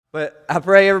But I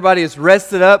pray everybody is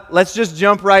rested up. Let's just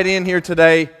jump right in here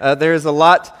today. There is a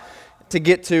lot to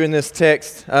get to in this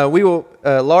text.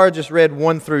 Laura just read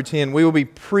 1 through 10. We will be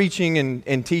preaching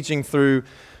and teaching through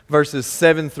verses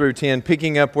 7 through 10,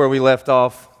 picking up where we left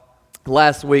off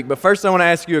last week. But first I want to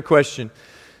ask you a question.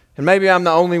 And maybe I'm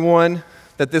the only one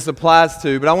that this applies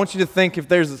to, but I want you to think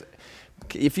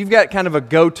if you've got kind of a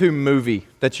go-to movie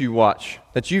that you watch,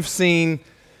 that you've seen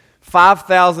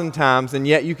 5,000 times, and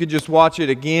yet you could just watch it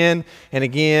again and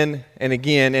again and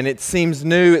again, and it seems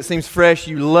new, it seems fresh,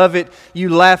 you love it, you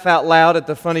laugh out loud at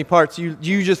the funny parts, you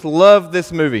just love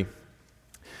this movie.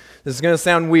 This is going to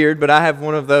sound weird, but I have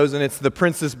one of those, and it's The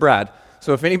Princess Bride.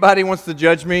 So if anybody wants to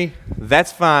judge me,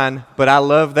 that's fine, but I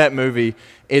love that movie.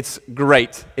 It's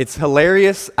great. It's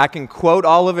hilarious. I can quote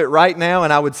all of it right now,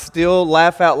 and I would still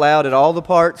laugh out loud at all the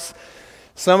parts.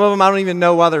 Some of them I don't even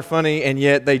know why they're funny, and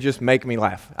yet they just make me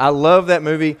laugh. I love that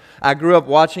movie. I grew up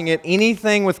watching it.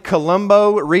 Anything with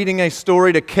Columbo reading a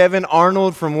story to Kevin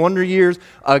Arnold from Wonder Years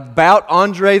about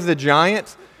Andre the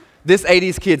Giant, this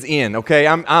 80s kid's in, okay?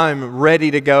 I'm ready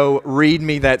to go. Read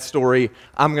me that story.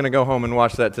 I'm going to go home and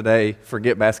watch that today.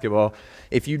 Forget basketball.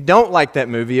 If you don't like that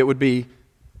movie, it would be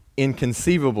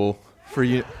inconceivable for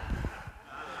you.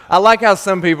 I like how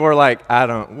some people are like,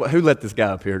 who let this guy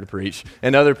up here to preach?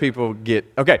 And other people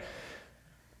okay.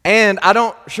 And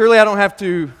surely I don't have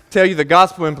to tell you the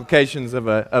gospel implications of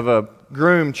a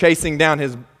groom chasing down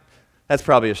that's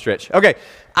probably a stretch. Okay,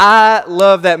 I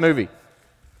love that movie.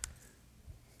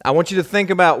 I want you to think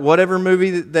about whatever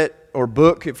movie or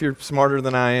book, if you're smarter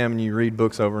than I am and you read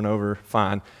books over and over,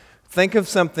 fine. Think of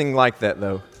something like that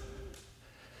though.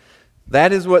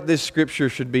 That is what this scripture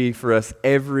should be for us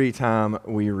every time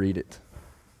we read it.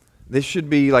 This should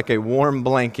be like a warm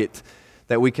blanket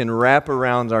that we can wrap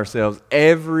around ourselves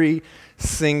every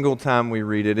single time we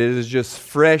read it. It is just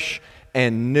fresh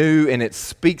and new, and it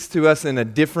speaks to us in a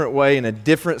different way, in a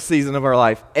different season of our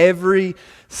life. Every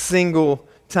single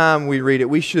time we read it,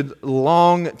 we should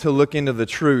long to look into the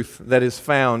truth that is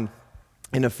found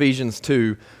in Ephesians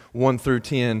 2, 1 through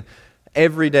 10,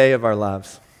 every day of our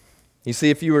lives. You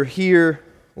see, if you were here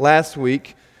last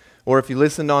week, or if you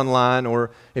listened online,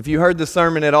 or if you heard the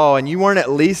sermon at all, and you weren't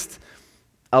at least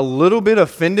a little bit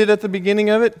offended at the beginning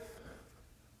of it,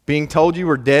 being told you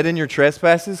were dead in your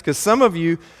trespasses, because some of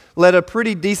you led a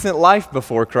pretty decent life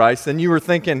before Christ, and you were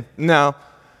thinking, no,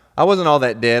 I wasn't all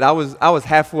that dead. I was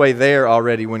halfway there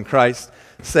already when Christ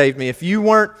saved me. If you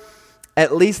weren't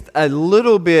at least a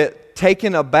little bit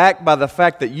taken aback by the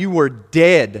fact that you were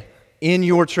dead in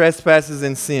your trespasses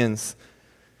and sins,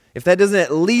 if that doesn't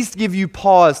at least give you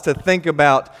pause to think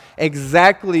about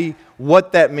exactly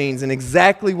what that means and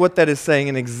exactly what that is saying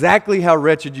and exactly how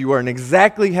wretched you are and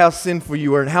exactly how sinful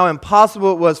you are and how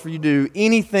impossible it was for you to do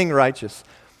anything righteous,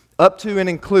 up to and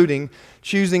including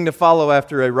choosing to follow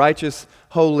after a righteous,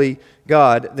 holy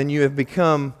God, then you have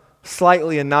become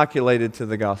slightly inoculated to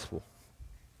the gospel.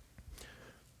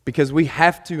 Because we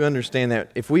have to understand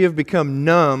that if we have become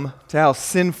numb to how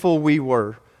sinful we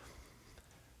were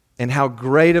and how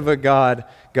great of a God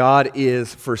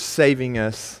is for saving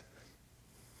us,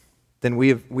 then we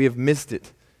have missed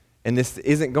it. And this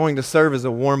isn't going to serve as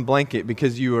a warm blanket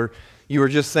because you were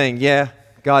just saying, yeah,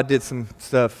 God did some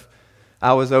stuff.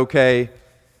 I was okay,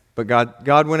 but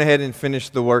God went ahead and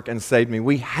finished the work and saved me.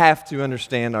 We have to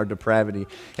understand our depravity.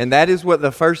 And that is what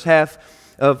the first half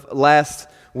of last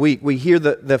week, we hear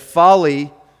the folly,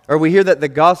 or we hear that the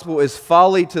gospel is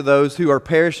folly to those who are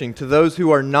perishing, to those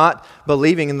who are not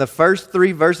believing. And the first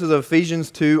 3 verses of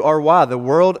Ephesians 2 are why. The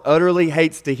world utterly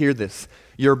hates to hear this.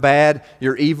 You're bad,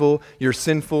 you're evil, you're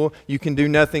sinful, you can do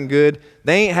nothing good.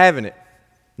 They ain't having it.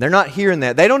 They're not hearing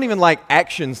that. They don't even like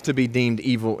actions to be deemed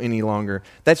evil any longer.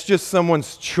 That's just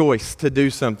someone's choice to do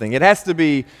something. It has to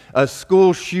be a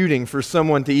school shooting for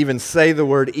someone to even say the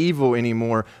word evil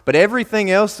anymore. But everything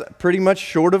else, pretty much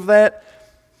short of that,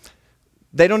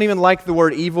 they don't even like the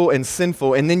word evil and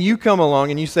sinful. And then you come along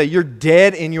and you say you're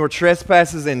dead in your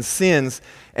trespasses and sins,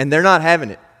 and they're not having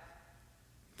it.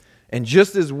 And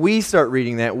just as we start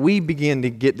reading that, we begin to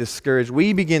get discouraged.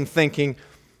 We begin thinking,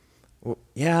 well,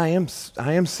 yeah, I am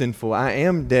sinful. I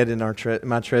am dead in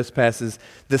my trespasses.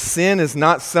 The sin is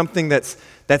not something that's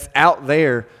out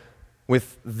there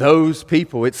with those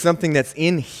people. It's something that's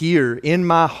in here, in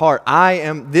my heart.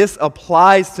 This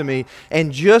applies to me.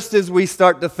 And just as we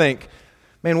start to think,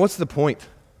 man, what's the point?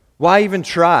 Why even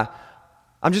try?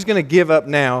 I'm just going to give up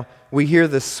now. We hear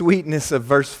the sweetness of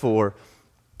verse 4,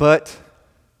 but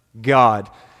God.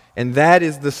 And that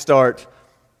is the start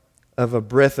of a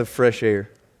breath of fresh air.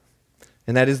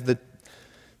 And that is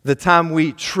The time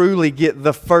we truly get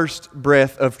the first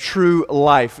breath of true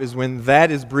life is when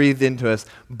that is breathed into us.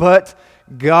 But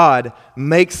God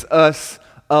makes us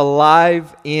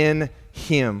alive in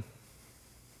Him.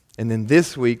 And then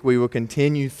this week we will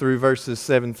continue through verses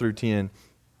 7 through 10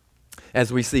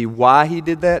 as we see why He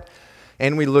did that,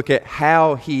 and we look at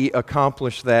how He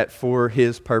accomplished that for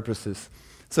His purposes.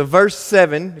 So verse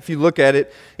 7, if you look at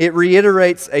it, it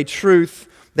reiterates a truth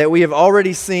that we have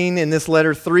already seen in this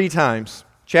letter 3 times.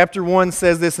 Chapter 1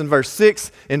 says this in verse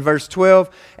 6, in verse 12,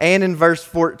 and in verse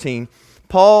 14.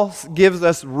 Paul gives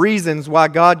us reasons why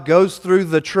God goes through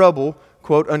the trouble,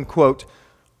 quote unquote,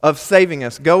 of saving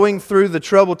us, going through the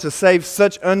trouble to save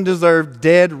such undeserved,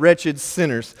 dead, wretched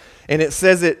sinners. And it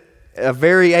says it a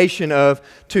variation of,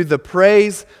 to the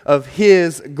praise of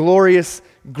His glorious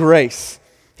grace.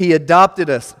 He adopted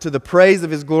us to the praise of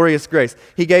His glorious grace.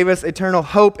 He gave us eternal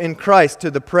hope in Christ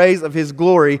to the praise of His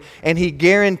glory, and He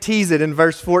guarantees it in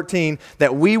verse 14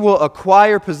 that we will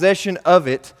acquire possession of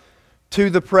it to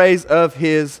the praise of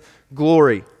His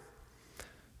glory.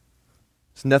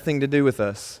 It's nothing to do with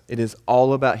us. It is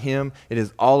all about Him. It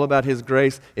is all about His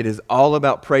grace. It is all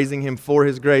about praising Him for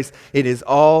His grace. It is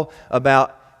all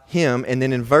about Him. And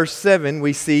then in verse 7,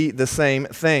 we see the same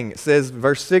thing. It says,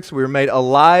 verse 6, we were made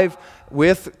alive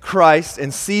with Christ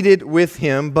and seated with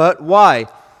Him. But why?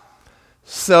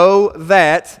 So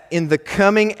that in the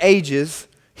coming ages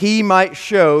He might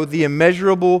show the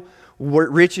immeasurable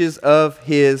riches of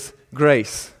His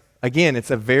grace. Again,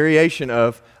 it's a variation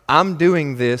of, I'm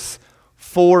doing this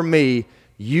for me,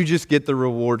 you just get the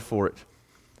reward for it.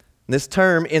 This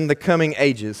term, in the coming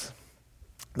ages,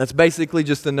 that's basically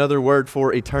just another word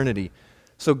for eternity.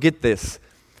 So get this.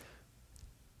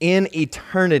 In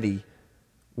eternity,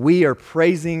 we are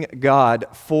praising God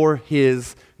for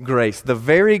His grace. The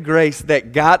very grace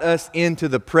that got us into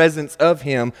the presence of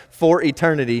Him for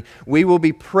eternity, we will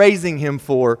be praising Him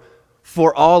for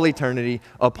all eternity,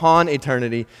 upon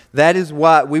eternity. That is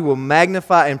why we will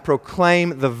magnify and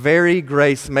proclaim the very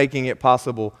grace making it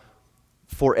possible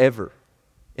forever.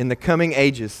 In the coming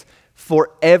ages,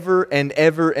 forever and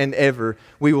ever and ever,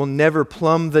 we will never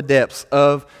plumb the depths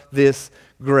of this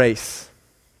grace.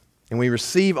 And we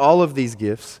receive all of these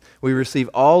gifts, we receive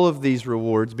all of these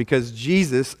rewards because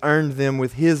Jesus earned them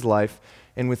with His life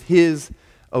and with His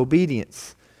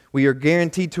obedience. We are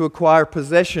guaranteed to acquire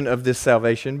possession of this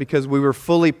salvation because we were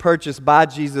fully purchased by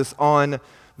Jesus on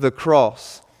the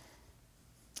cross.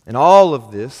 And all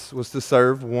of this was to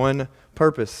serve one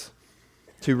purpose: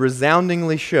 to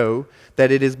resoundingly show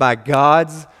that it is by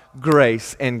God's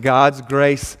grace and God's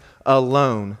grace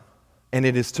alone. And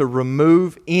it is to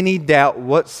remove any doubt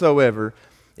whatsoever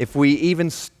if we even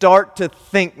start to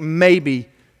think maybe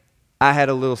I had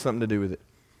a little something to do with it.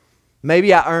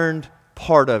 Maybe I earned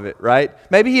part of it, right?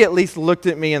 Maybe He at least looked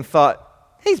at me and thought,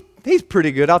 he's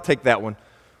pretty good, I'll take that one.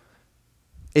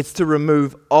 It's to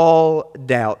remove all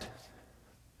doubt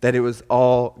that it was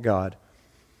all God.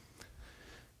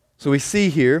 So we see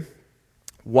here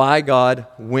why God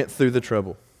went through the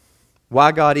trouble.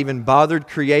 Why God even bothered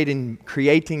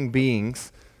creating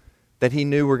beings that He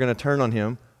knew were going to turn on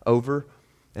Him over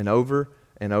and over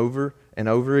and over and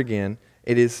over again.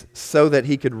 It is so that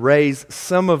He could raise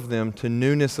some of them to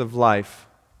newness of life,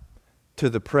 to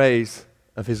the praise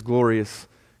of His glorious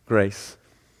grace.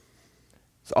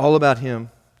 It's all about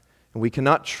Him, and we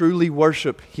cannot truly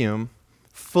worship Him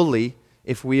fully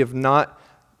if we have not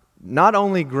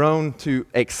only grown to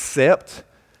accept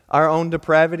our own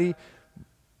depravity,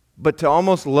 but to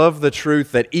almost love the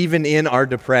truth that even in our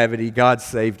depravity, God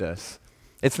saved us.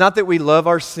 It's not that we love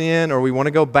our sin or we want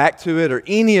to go back to it or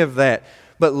any of that,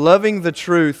 but loving the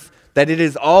truth that it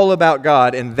is all about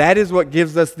God, and that is what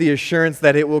gives us the assurance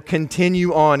that it will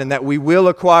continue on and that we will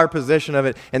acquire possession of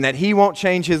it and that He won't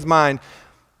change His mind.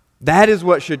 That is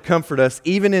what should comfort us,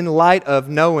 even in light of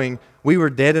knowing we were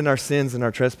dead in our sins and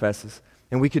our trespasses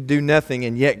and we could do nothing,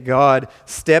 and yet God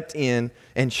stepped in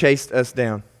and chased us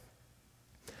down.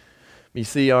 You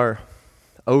see, our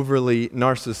overly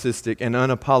narcissistic and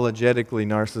unapologetically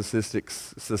narcissistic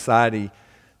society,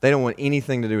 they don't want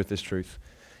anything to do with this truth.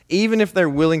 Even if they're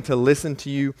willing to listen to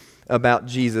you about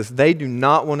Jesus, they do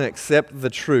not want to accept the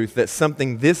truth that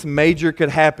something this major could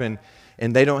happen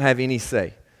and they don't have any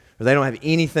say, or they don't have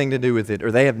anything to do with it,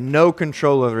 or they have no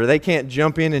control over it, or they can't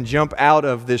jump in and jump out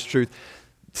of this truth.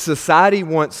 Society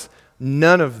wants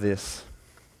none of this.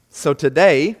 So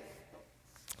today,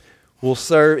 will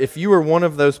serve, if you are one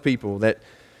of those people that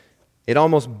it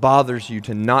almost bothers you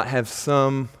to not have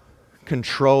some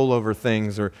control over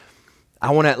things, or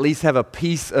I want to at least have a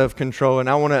piece of control and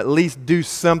I want to at least do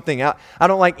something. I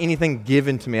don't like anything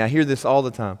given to me. I hear this all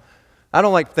the time. I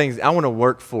don't like things, I want to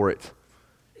work for it.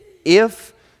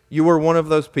 If you are one of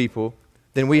those people,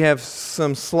 then we have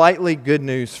some slightly good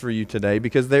news for you today,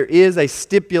 because there is a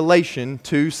stipulation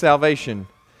to salvation.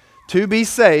 To be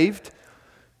saved,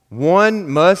 one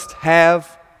must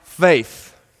have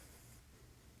faith.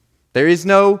 There is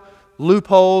no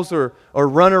loopholes or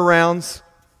runarounds.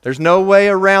 There's no way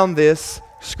around this.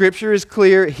 Scripture is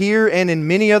clear here and in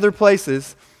many other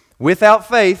places. Without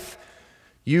faith,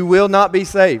 you will not be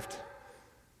saved.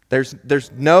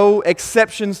 There's no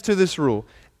exceptions to this rule.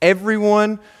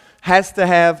 Everyone has to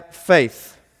have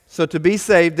faith. So to be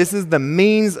saved, this is the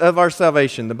means of our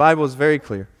salvation. The Bible is very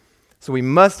clear. So we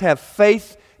must have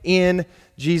faith in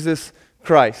Jesus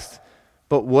Christ.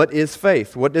 But what is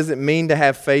faith? What does it mean to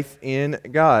have faith in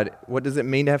God? What does it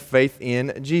mean to have faith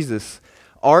in Jesus?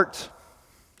 Art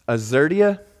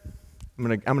Azurdia,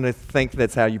 I'm gonna think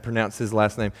that's how you pronounce his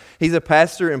last name. He's a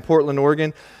pastor in Portland,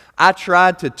 Oregon. I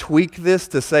tried to tweak this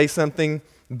to say something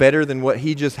better than what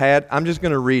he just had. I'm just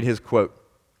going to read his quote.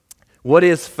 What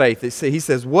is faith? He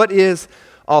says, what is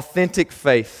authentic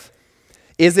faith?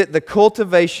 Is it the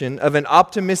cultivation of an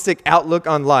optimistic outlook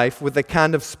on life with a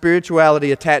kind of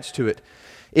spirituality attached to it?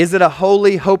 Is it a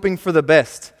holy hoping for the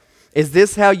best? Is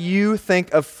this how you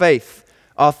think of faith?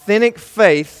 Authentic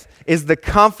faith is the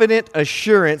confident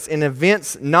assurance in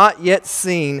events not yet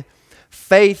seen.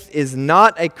 Faith is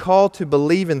not a call to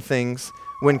believe in things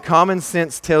when common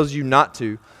sense tells you not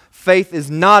to. Faith is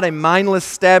not a mindless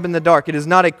stab in the dark. It is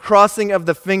not a crossing of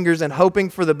the fingers and hoping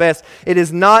for the best. It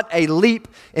is not a leap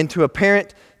into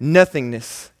apparent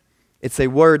nothingness. It's a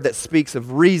word that speaks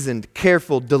of reasoned,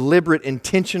 careful, deliberate,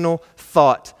 intentional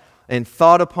thought, and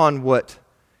thought upon what?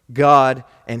 God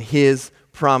and His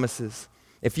promises.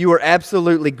 If you are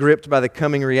absolutely gripped by the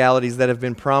coming realities that have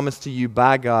been promised to you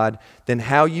by God, then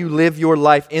how you live your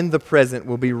life in the present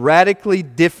will be radically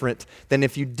different than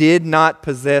if you did not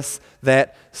possess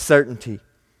that certainty.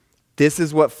 This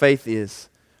is what faith is.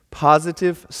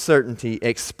 Positive certainty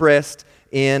expressed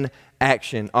in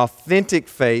action. Authentic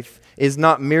faith is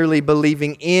not merely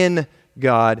believing in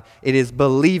God, it is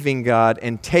believing God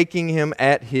and taking Him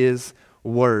at His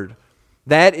word.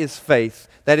 That is faith.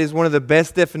 That is one of the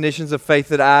best definitions of faith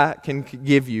that I can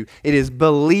give you. It is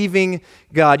believing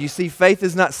God. You see, faith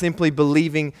is not simply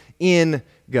believing in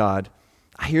God.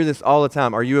 I hear this all the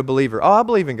time. Are you a believer? Oh, I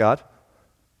believe in God.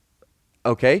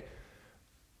 Okay.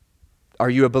 Are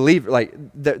you a believer? Like,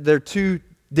 they're two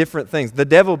different things. The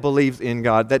devil believes in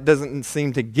God. That doesn't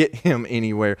seem to get him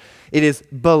anywhere. It is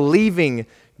believing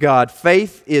God.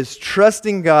 Faith is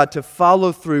trusting God to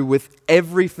follow through with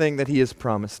everything that He has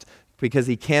promised, because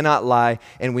He cannot lie,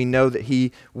 and we know that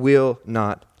He will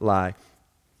not lie.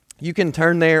 You can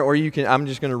turn there, or I'm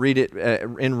just going to read it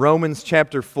in Romans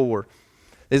chapter 4.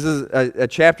 This is a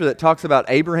chapter that talks about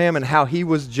Abraham and how he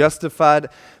was justified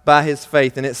by his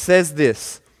faith. And it says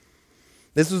this.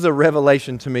 This was a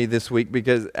revelation to me this week,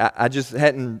 because I just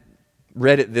hadn't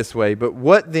read it this way. But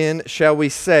what then shall we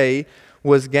say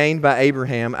was gained by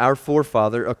Abraham, our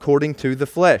forefather, according to the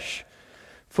flesh?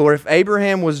 For if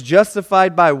Abraham was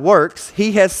justified by works,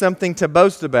 he has something to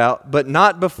boast about, but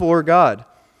not before God.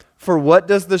 For what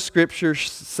does the Scripture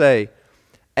say?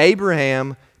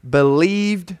 Abraham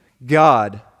believed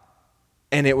God,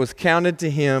 and it was counted to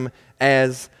him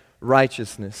as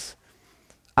righteousness.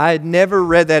 I had never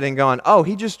read that and gone, oh,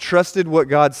 he just trusted what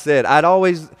God said. I'd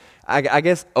always, I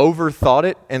guess, overthought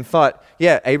it and thought,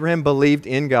 yeah, Abraham believed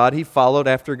in God. He followed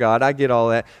after God. I get all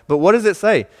that. But what does it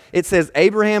say? It says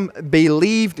Abraham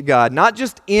believed God, not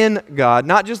just in God,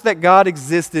 not just that God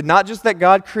existed, not just that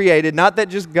God created, not that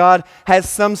just God has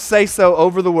some say-so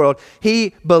over the world.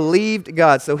 He believed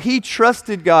God. So he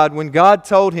trusted God when God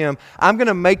told him, I'm going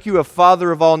to make you a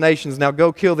father of all nations. Now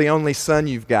go kill the only son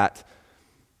you've got.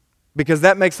 Because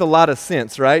that makes a lot of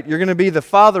sense, right? You're going to be the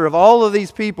father of all of these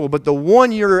people, but the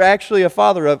one you're actually a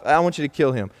father of, I want you to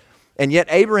kill him. And yet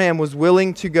Abraham was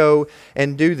willing to go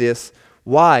and do this.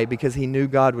 Why? Because he knew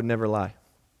God would never lie.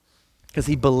 Because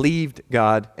he believed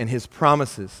God and His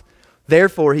promises.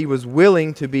 Therefore, he was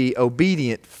willing to be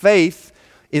obedient. Faith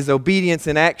is obedience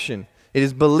in action. It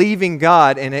is believing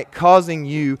God and it causing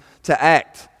you to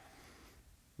act.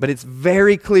 But it's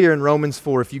very clear in Romans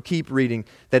 4, if you keep reading,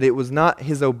 that it was not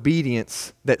his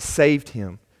obedience that saved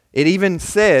him. It even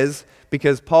says,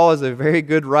 because Paul is a very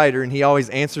good writer and he always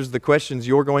answers the questions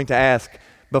you're going to ask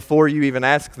before you even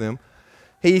ask them.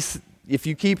 If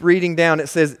you keep reading down, it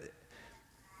says,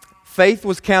 faith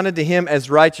was counted to him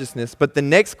as righteousness. But the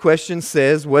next question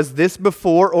says, was this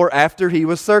before or after he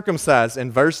was circumcised?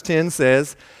 And verse 10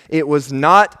 says, it was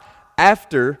not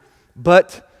after,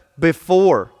 but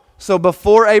before. So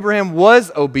before Abraham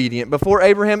was obedient, before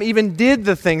Abraham even did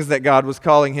the things that God was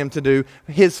calling him to do,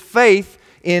 his faith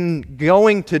in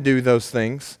going to do those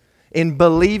things, in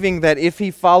believing that if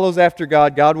he follows after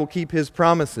God, God will keep his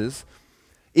promises,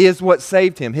 is what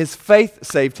saved him. His faith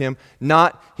saved him,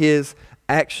 not his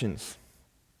actions.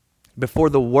 Before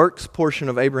the works portion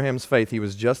of Abraham's faith, he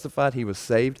was justified, he was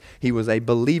saved, he was a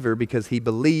believer because he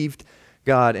believed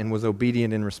God and was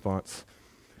obedient in response.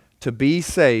 To be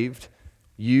saved,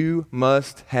 you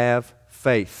must have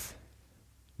faith.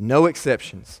 No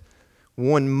exceptions.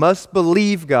 One must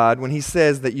believe God when he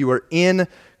says that you are in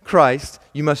Christ.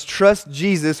 You must trust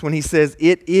Jesus when he says,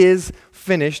 "It is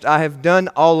finished. I have done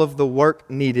all of the work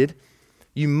needed."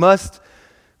 You must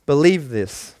believe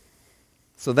this.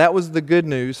 So that was the good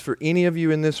news for any of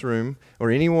you in this room, or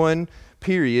anyone,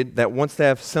 period, that wants to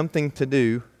have something to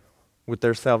do with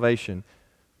their salvation.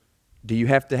 Do you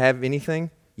have to have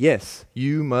anything? Yes,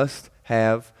 you must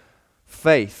have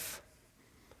faith.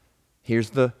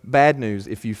 Here's the bad news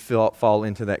if you fall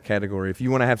into that category. If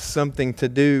you want to have something to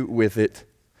do with it,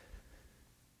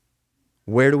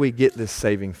 where do we get this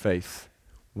saving faith?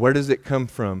 Where does it come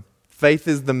from? Faith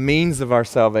is the means of our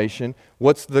salvation.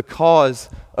 What's the cause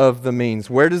of the means?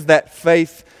 Where does that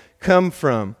faith come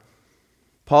from?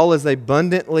 Paul is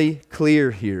abundantly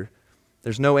clear here.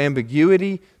 There's no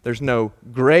ambiguity. There's no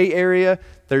gray area.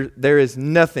 There is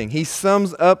nothing. He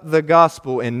sums up the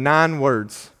gospel in 9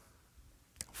 words.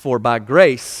 For by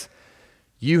grace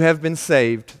you have been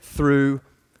saved through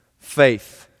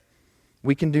faith.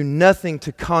 We can do nothing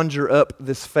to conjure up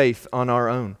this faith on our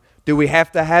own. Do we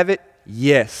have to have it?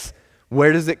 Yes.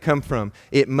 Where does it come from?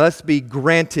 It must be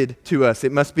granted to us.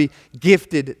 It must be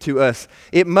gifted to us.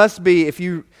 It must be, if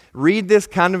you read this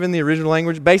kind of in the original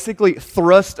language, basically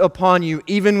thrust upon you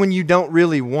even when you don't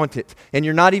really want it and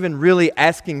you're not even really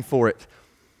asking for it.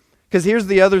 Because here's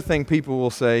the other thing people will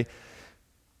say,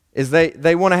 is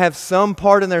they want to have some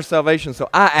part in their salvation. So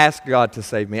I ask God to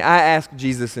save me. I ask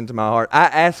Jesus into my heart. I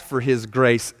ask for his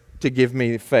grace to give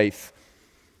me faith.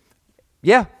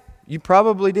 Yeah, you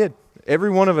probably did.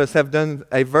 Every one of us have done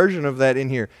a version of that in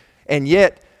here. And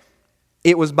yet,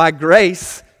 it was by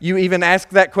grace you even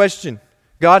asked that question.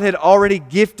 God had already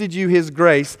gifted you his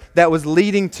grace that was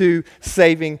leading to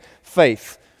saving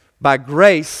faith. By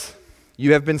grace,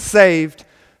 you have been saved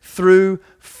through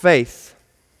faith.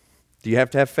 Do you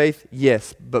have to have faith?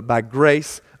 Yes, but by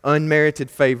grace, unmerited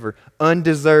favor,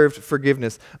 undeserved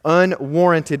forgiveness,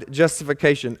 unwarranted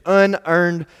justification,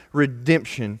 unearned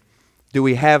redemption, do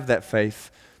we have that faith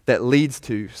that leads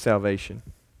to salvation.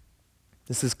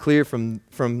 This is clear from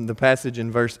the passage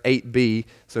in verse 8b.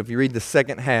 So if you read the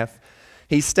second half,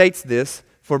 he states this,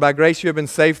 "For by grace you have been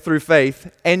saved through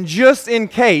faith." And just in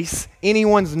case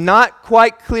anyone's not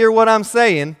quite clear what I'm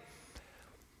saying,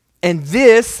 and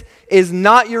this is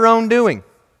not your own doing.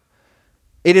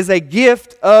 It is a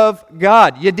gift of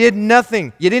God. You did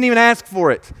nothing. You didn't even ask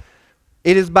for it.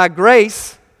 It is by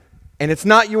grace, and it's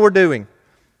not your doing.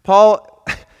 Paul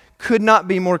could not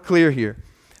be more clear here.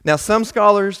 Now, some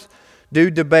scholars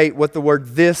do debate what the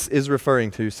word "this" is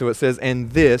referring to. So it says,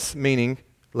 "and this," meaning,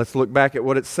 let's look back at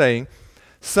what it's saying.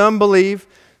 Some believe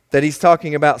that he's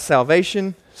talking about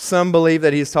salvation. Some believe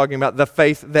that he's talking about the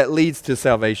faith that leads to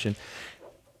salvation.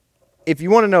 If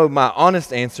you want to know my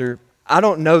honest answer, I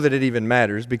don't know that it even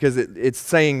matters because it's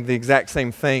saying the exact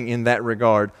same thing in that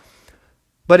regard.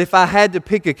 But if I had to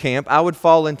pick a camp, I would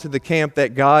fall into the camp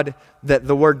that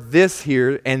the word "this"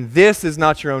 here, and "this is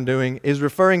not your own doing," is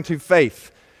referring to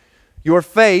faith. Your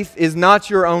faith is not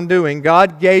your own doing.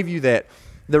 God gave you that.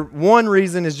 The one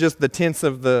reason is just the tense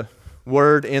of the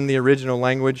word in the original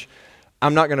language.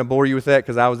 I'm not going to bore you with that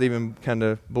because I was even kind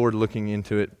of bored looking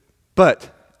into it. But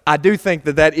I do think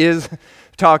that is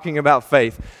talking about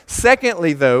faith.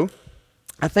 Secondly, though,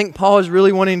 I think Paul is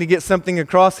really wanting to get something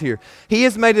across here. He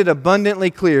has made it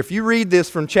abundantly clear. If you read this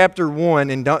from chapter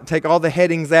 1 and don't take all the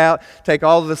headings out, take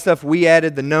all of the stuff we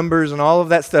added, the numbers and all of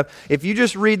that stuff, if you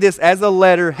just read this as a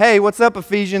letter, "Hey, what's up,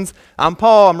 Ephesians? I'm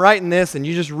Paul, I'm writing this," and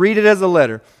you just read it as a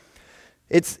letter,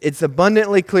 it's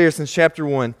abundantly clear since chapter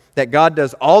 1 that God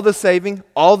does all the saving,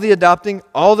 all the adopting,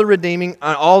 all the redeeming,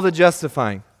 and all the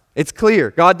justifying. It's clear.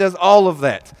 God does all of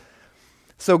that.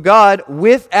 So God,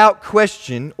 without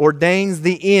question, ordains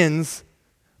the ends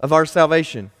of our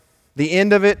salvation. The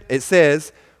end of it, it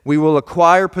says, we will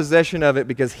acquire possession of it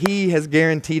because he has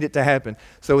guaranteed it to happen.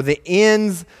 So the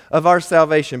ends of our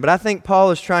salvation. But I think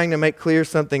Paul is trying to make clear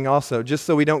something also, just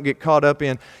so we don't get caught up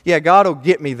in, yeah, God will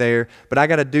get me there, but I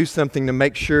got to do something to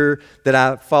make sure that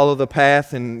I follow the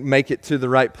path and make it to the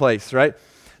right place, right?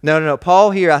 No.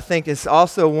 Paul here, I think, is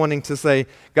also wanting to say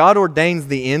God ordains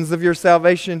the ends of your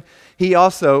salvation. He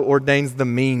also ordains the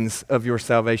means of your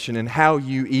salvation and how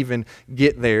you even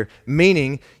get there,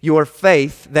 meaning your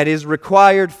faith that is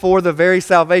required for the very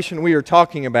salvation we are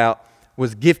talking about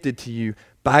was gifted to you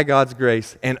by God's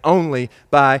grace and only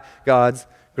by God's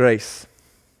grace.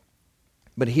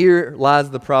 But here lies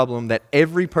the problem that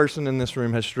every person in this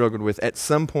room has struggled with at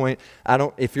some point.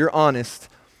 If you're honest,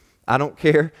 I don't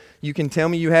care. You can tell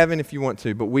me you haven't if you want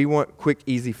to, but we want quick,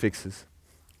 easy fixes.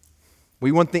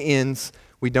 We want the ends.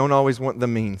 We don't always want the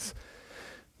means.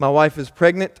 My wife is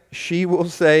pregnant. She will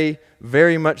say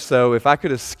very much so, if I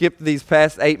could have skipped these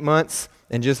past 8 months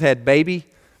and just had baby,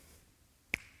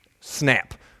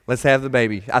 snap. Let's have the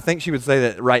baby. I think she would say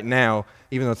that right now,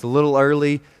 even though it's a little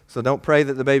early, so don't pray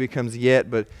that the baby comes yet,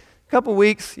 but a couple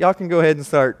weeks, y'all can go ahead and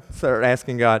start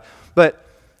asking God. But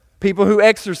people who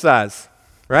exercise,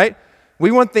 right?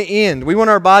 We want the end. We want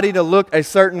our body to look a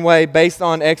certain way based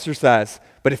on exercise.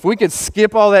 But if we could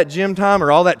skip all that gym time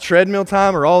or all that treadmill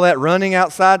time or all that running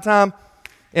outside time,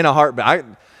 in a heartbeat,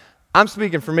 I'm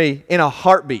speaking for me, in a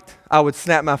heartbeat, I would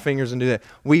snap my fingers and do that.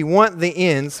 We want the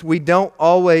ends. We don't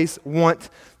always want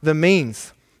the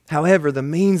means. However, the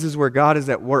means is where God is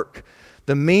at work.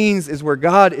 The means is where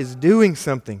God is doing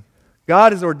something.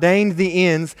 God has ordained the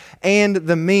ends and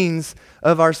the means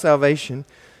of our salvation.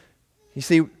 You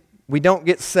see, we don't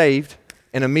get saved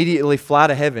and immediately fly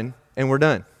to heaven and we're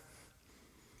done.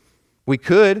 We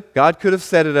could. God could have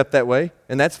set it up that way,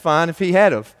 and that's fine if He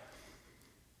had of.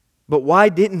 But why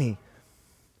didn't He?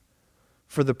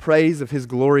 For the praise of His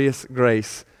glorious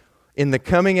grace in the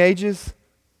coming ages,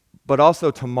 but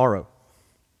also tomorrow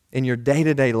in your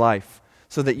day-to-day life,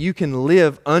 so that you can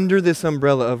live under this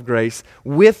umbrella of grace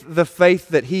with the faith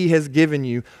that He has given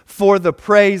you for the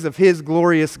praise of His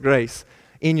glorious grace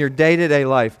in your day-to-day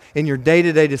life, in your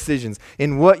day-to-day decisions,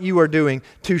 in what you are doing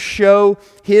to show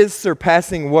His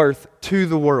surpassing worth to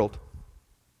the world.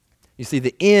 You see,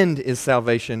 the end is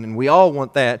salvation, and we all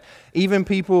want that. Even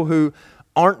people who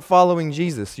aren't following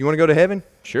Jesus. You want to go to heaven?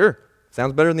 Sure.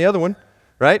 Sounds better than the other one,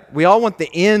 right? We all want the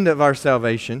end of our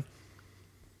salvation,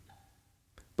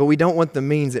 but we don't want the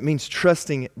means. It means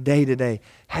trusting day to day,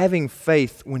 having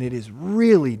faith when it is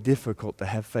really difficult to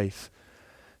have faith.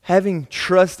 Having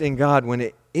trust in God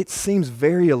when it seems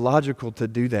very illogical to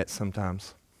do that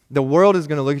sometimes. The world is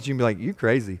going to look at you and be like, "You're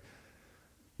crazy.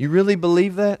 You really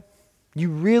believe that? You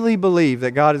really believe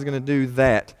that God is going to do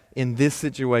that in this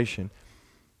situation?"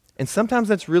 And sometimes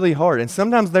that's really hard. And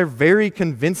sometimes they're very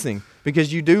convincing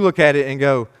because you do look at it and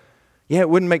go, "Yeah, it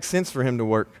wouldn't make sense for Him to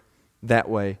work that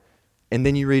way." And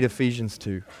then you read Ephesians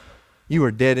 2. You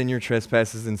are dead in your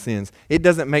trespasses and sins. It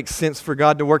doesn't make sense for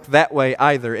God to work that way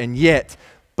either. And yet,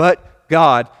 but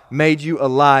God made you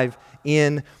alive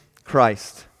in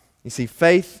Christ. You see,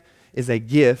 faith is a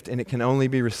gift and it can only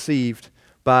be received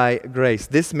by grace.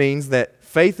 This means that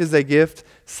faith is a gift.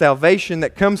 Salvation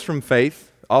that comes from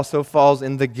faith also falls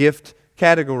in the gift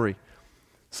category.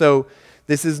 So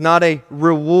this is not a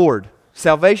reward.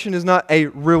 Salvation is not a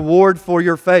reward for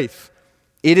your faith.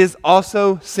 It is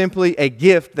also simply a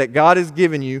gift that God has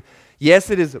given you. Yes,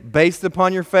 it is based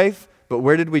upon your faith, but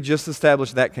where did we just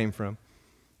establish that came from?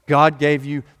 God gave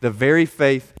you the very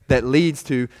faith that leads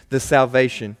to the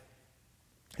salvation.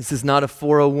 This is not a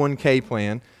 401k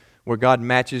plan where God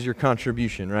matches your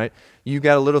contribution, right? You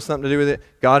got a little something to do with it.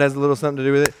 God has a little something to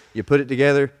do with it. You put it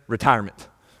together, retirement,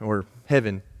 or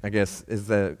heaven, I guess, is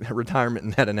the retirement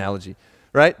in that analogy,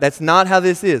 right? That's not how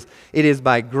this is. It is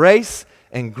by grace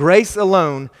and grace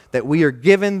alone that we are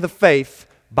given the faith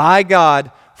by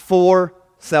God for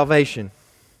salvation.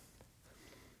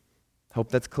 Hope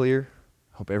that's clear.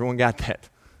 Hope everyone got that.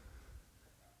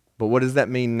 But what does that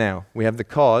mean now? We have the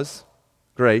cause,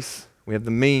 grace. We have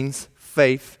the means,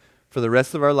 faith. For the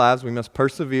rest of our lives, we must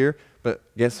persevere. But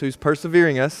guess who's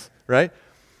persevering us, right?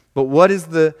 But what is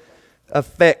the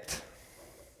effect?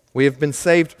 We have been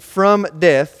saved from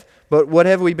death, but what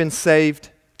have we been saved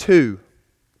to?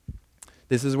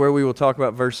 This is where we will talk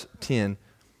about verse 10.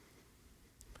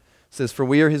 It says, "For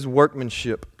we are His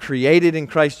workmanship, created in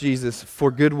Christ Jesus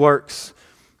for good works,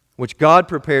 which God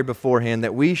prepared beforehand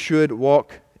that we should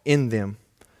walk in them."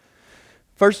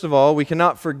 First of all, we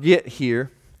cannot forget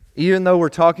here, even though we're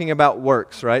talking about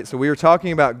works, right? So we were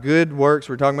talking about good works.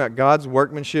 We're talking about God's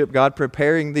workmanship, God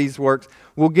preparing these works.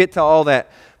 We'll get to all that.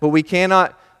 But we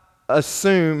cannot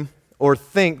assume or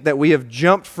think that we have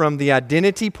jumped from the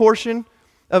identity portion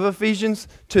of Ephesians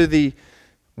to the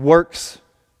works,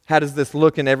 how does this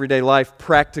look in everyday life,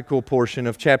 practical portion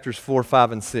of chapters 4,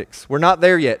 5, and 6. We're not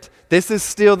there yet. This is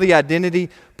still the identity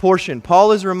portion.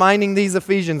 Paul is reminding these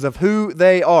Ephesians of who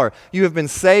they are. You have been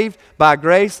saved by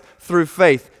grace through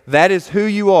faith. That is who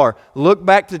you are. Look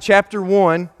back to chapter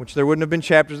 1, which there wouldn't have been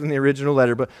chapters in the original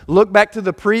letter, but look back to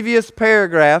the previous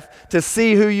paragraph to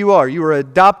see who you are. You are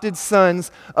adopted sons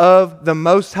of the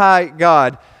Most High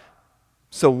God.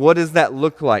 So what does that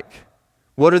look like?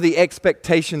 What are the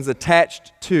expectations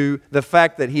attached to the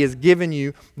fact that He has given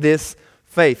you this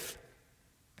faith?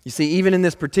 You see, even in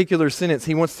this particular sentence,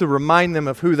 he wants to remind them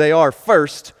of who they are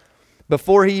first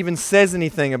before he even says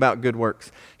anything about good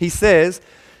works. He says,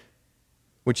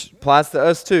 which applies to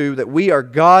us too, that we are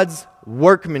God's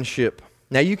workmanship.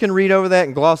 Now you can read over that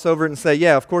and gloss over it and say,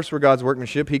 yeah, of course we're God's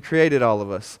workmanship. He created all of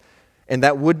us. And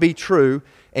that would be true,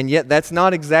 and yet that's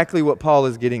not exactly what Paul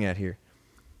is getting at here.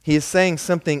 He is saying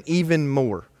something even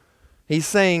more. He's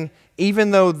saying, even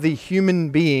though the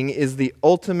human being is the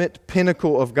ultimate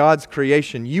pinnacle of God's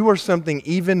creation, you are something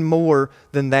even more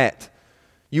than that.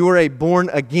 You are a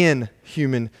born-again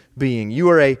human being. You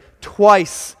are a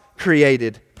twice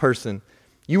created person.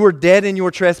 You were dead in your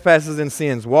trespasses and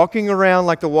sins, walking around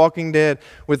like the walking dead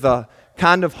with a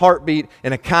kind of heartbeat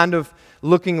and a kind of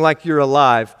looking like you're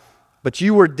alive. But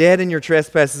you were dead in your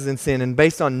trespasses and sin, and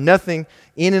based on nothing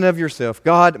in and of yourself,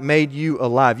 God made you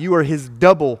alive. You are His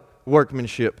double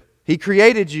workmanship. He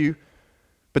created you,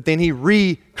 but then He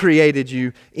recreated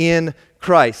you in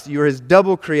Christ. You are His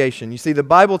double creation. You see, the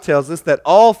Bible tells us that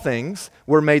all things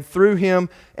were made through Him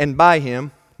and by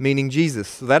Him, meaning Jesus.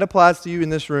 So that applies to you in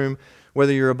this room,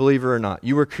 whether you're a believer or not.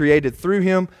 You were created through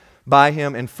Him, by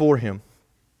Him, and for Him.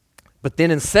 But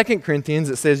then in 2 Corinthians,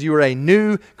 it says you are a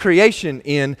new creation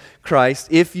in Christ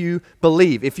if you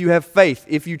believe, if you have faith,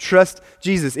 if you trust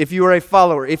Jesus, if you are a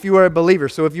follower, if you are a believer.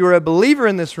 So if you are a believer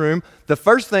in this room, the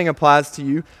first thing applies to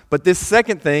you, but this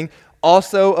second thing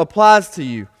also applies to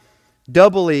you.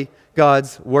 Doubly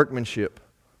God's workmanship.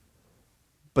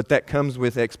 But that comes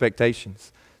with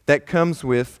expectations. That comes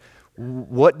with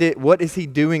what is He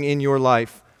doing in your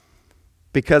life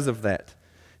because of that.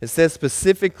 It says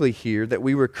specifically here that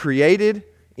we were created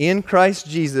in Christ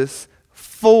Jesus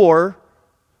for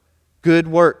good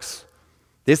works.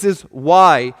 This is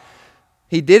why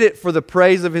He did it, for the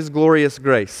praise of His glorious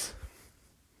grace.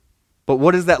 But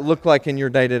what does that look like in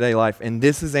your day-to-day life? And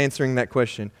this is answering that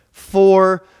question.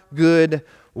 For good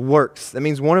works. That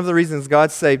means one of the reasons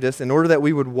God saved us, in order that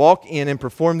we would walk in and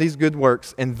perform these good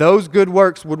works, and those good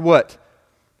works would what?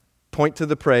 Point to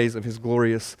the praise of His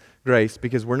glorious grace,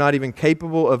 because we're not even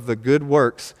capable of the good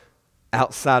works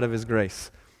outside of His grace.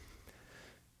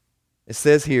 It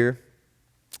says here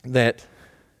that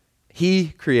He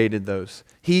created those.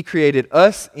 He created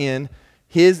us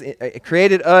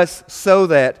created us so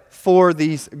that for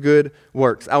these good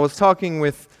works. I was talking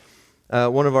with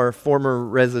one of our former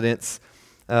residents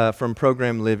from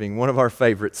Program Living, one of our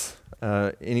favorites.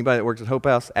 Anybody that works at Hope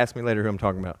House, ask me later who I'm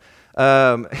talking about.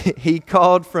 He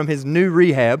called from his new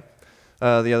rehab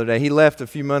the other day. He left a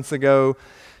few months ago.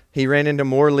 He ran into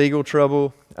more legal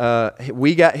trouble.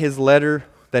 We got his letter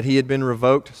that he had been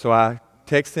revoked, so I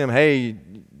texted him, hey,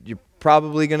 you're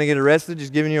probably going to get arrested,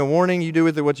 just giving you a warning. You do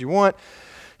with it what you want.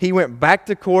 He went back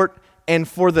to court, and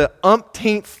for the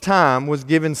umpteenth time was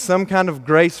given some kind of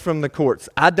grace from the courts.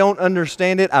 I don't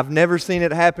understand it. I've never seen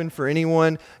it happen for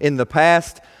anyone in the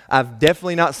past. I've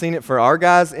definitely not seen it for our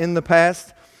guys in the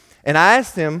past. And I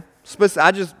asked him,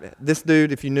 this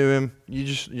dude, if you knew him,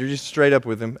 you're just straight up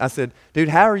with him. I said, dude,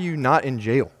 how are you not in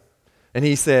jail? And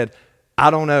he said, I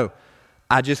don't know.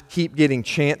 I just keep getting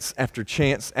chance after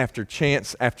chance after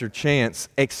chance after chance,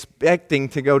 expecting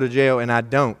to go to jail, and I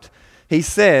don't. He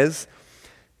says,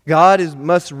 God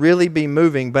must really be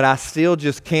moving, but I still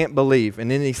just can't believe.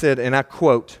 And then he said, and I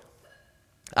quote,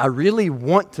 I really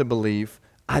want to believe.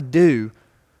 I do.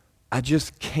 I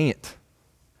just can't.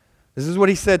 This is what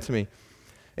he said to me.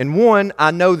 And one,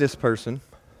 I know this person,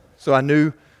 so I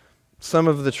knew some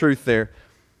of the truth there.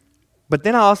 But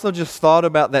then I also just thought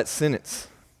about that sentence.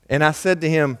 And I said to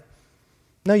him,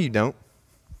 no, you don't.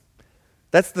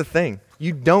 That's the thing.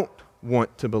 You don't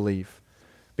want to believe.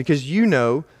 Because you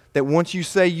know that once you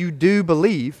say you do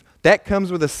believe, that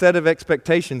comes with a set of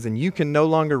expectations, and you can no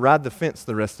longer ride the fence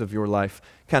the rest of your life,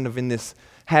 kind of in this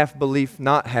half-belief,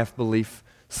 not half-belief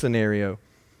scenario.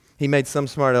 He made some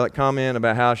smart aleck comment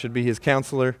about how I should be his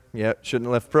counselor. Yeah, shouldn't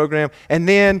have left the program. And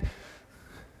then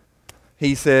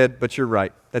he said, but you're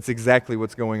right. That's exactly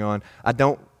what's going on.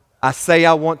 I say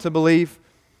I want to believe,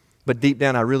 but deep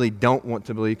down I really don't want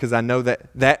to believe, because I know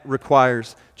that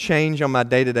requires change on my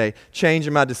day-to-day, change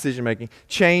in my decision-making,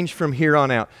 change from here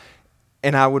on out.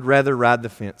 And I would rather ride the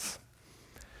fence.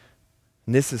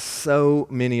 And this is so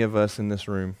many of us in this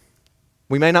room.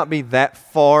 We may not be that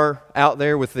far out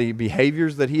there with the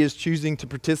behaviors that he is choosing to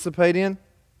participate in,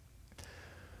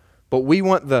 but we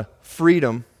want the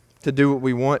freedom to do what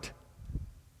we want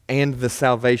and the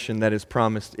salvation that is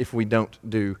promised if we don't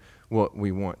do what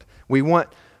we want. We want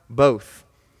both.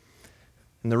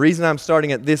 And the reason I'm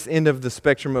starting at this end of the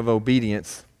spectrum of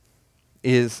obedience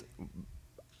is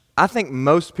I think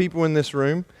most people in this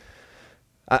room,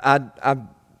 I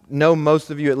know most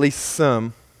of you, at least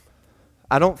some,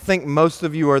 I don't think most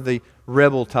of you are the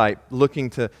rebel type looking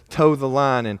to toe the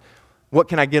line and what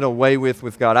can I get away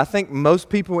with God. I think most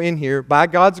people in here, by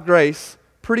God's grace,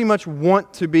 pretty much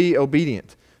want to be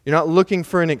obedient. You're not looking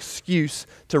for an excuse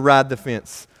to ride the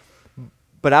fence.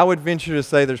 But I would venture to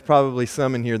say there's probably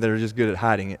some in here that are just good at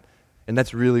hiding it. And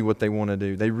that's really what they want to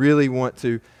do. They really want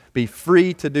to be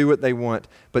free to do what they want,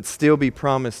 but still be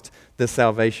promised the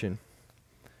salvation.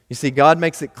 You see, God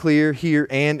makes it clear here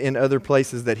and in other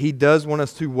places that He does want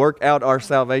us to work out our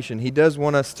salvation. He does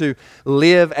want us to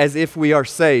live as if we are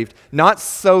saved, not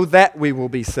so that we will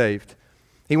be saved.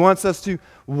 He wants us to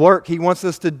work. He wants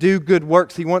us to do good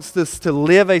works. He wants us to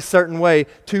live a certain way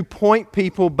to point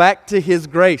people back to His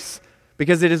grace,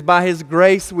 because it is by His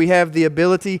grace we have the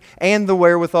ability and the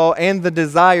wherewithal and the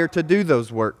desire to do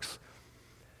those works.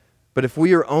 But if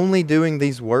we are only doing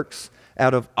these works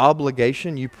out of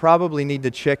obligation, you probably need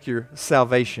to check your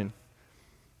salvation.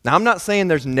 Now, I'm not saying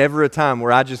there's never a time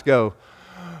where I just go,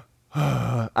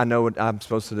 I know what I'm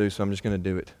supposed to do, so I'm just going to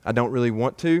do it. I don't really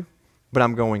want to, but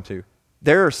I'm going to.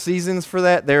 There are seasons for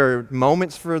that. There are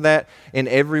moments for that in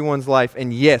everyone's life.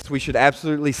 And yes, we should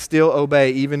absolutely still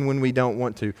obey even when we don't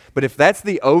want to. But if that's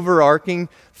the overarching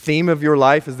theme of your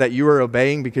life, is that you are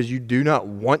obeying because you do not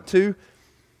want to,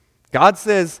 God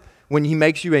says when He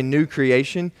makes you a new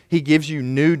creation, He gives you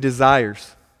new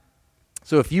desires.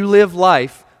 So if you live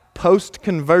life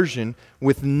post-conversion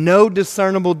with no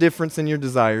discernible difference in your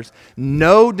desires,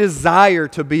 no desire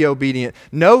to be obedient,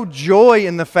 no joy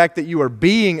in the fact that you are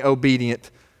being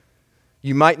obedient,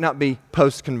 you might not be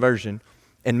post-conversion.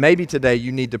 And maybe today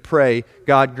you need to pray,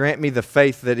 God, grant me the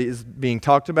faith that is being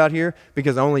talked about here,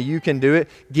 because only you can do it.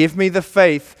 Give me the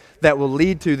faith that will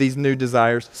lead to these new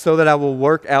desires so that I will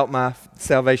work out my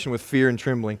salvation with fear and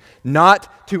trembling.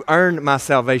 Not to earn my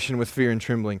salvation with fear and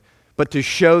trembling, but to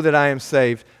show that I am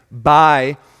saved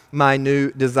by my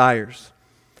new desires.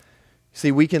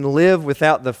 See, we can live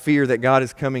without the fear that God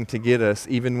is coming to get us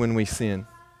even when we sin.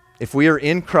 If we are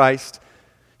in Christ,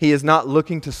 He is not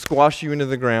looking to squash you into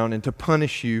the ground and to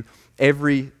punish you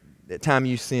every time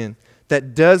you sin.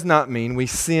 That does not mean we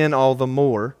sin all the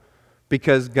more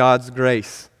because God's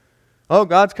grace. Oh,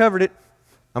 God's covered it.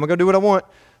 I'm going to go do what I want.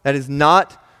 That is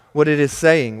not what it is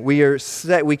saying.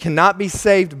 We cannot be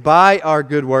saved by our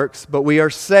good works, but we are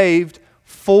saved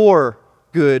for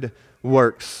good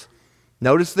works.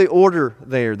 Notice the order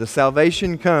there. The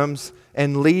salvation comes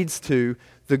and leads to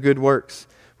the good works.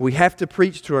 We have to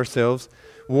preach to ourselves.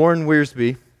 Warren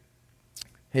Wiersbe,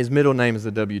 his middle name is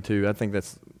a W-2. I think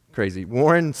that's crazy.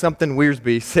 Warren something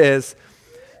Wiersbe says,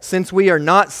 since we are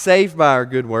not saved by our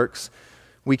good works,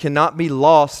 we cannot be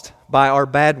lost by our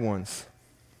bad ones.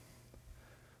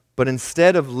 But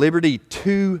instead of liberty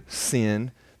to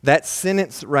sin, that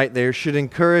sentence right there should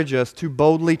encourage us to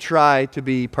boldly try to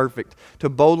be perfect, to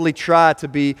boldly try to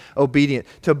be obedient,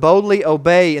 to boldly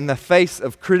obey in the face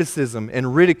of criticism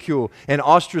and ridicule and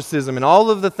ostracism and all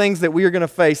of the things that we are going to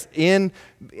face in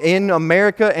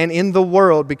America and in the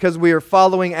world because we are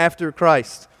following after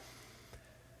Christ.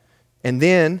 And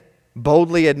then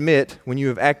boldly admit when you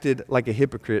have acted like a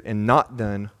hypocrite and not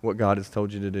done what God has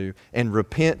told you to do. And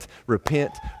repent,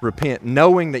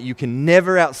 knowing that you can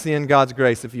never out-sin God's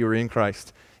grace if you are in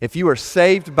Christ. If you are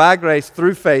saved by grace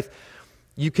through faith,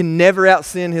 you can never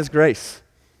out-sin His grace.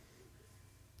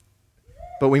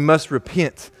 But we must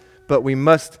repent, but we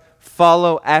must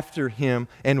follow after Him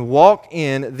and walk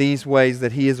in these ways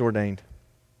that He has ordained.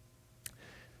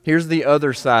 Here's the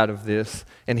other side of this,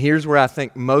 and here's where I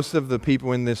think most of the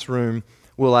people in this room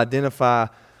will identify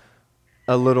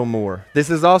a little more. This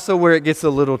is also where it gets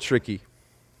a little tricky.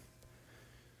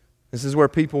 This is where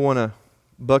people want to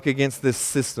buck against this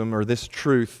system or this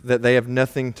truth that they have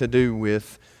nothing to do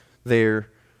with their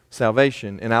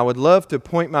salvation. And I would love to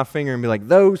point my finger and be like,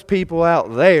 those people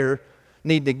out there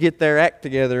need to get their act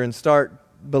together and start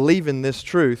believing this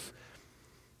truth.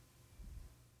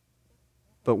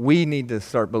 But we need to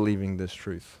start believing this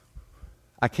truth.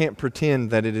 I can't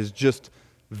pretend that it is just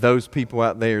those people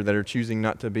out there that are choosing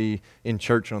not to be in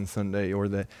church on Sunday or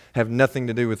that have nothing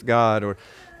to do with God or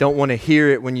don't want to hear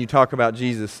it when you talk about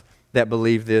Jesus that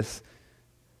believe this.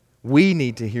 We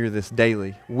need to hear this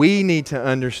daily. We need to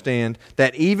understand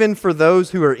that even for those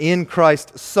who are in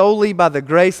Christ solely by the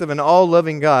grace of an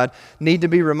all-loving God, need to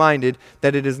be reminded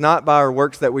that it is not by our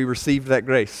works that we received that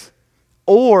grace.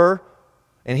 Or,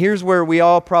 and here's where we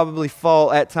all probably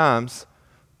fall at times,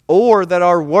 or that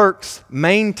our works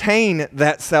maintain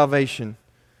that salvation.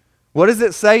 What does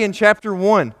it say in chapter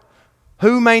 1?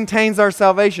 Who maintains our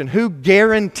salvation? Who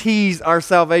guarantees our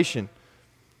salvation?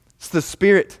 It's the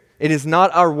Spirit. It is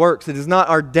not our works. It is not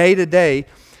our day-to-day.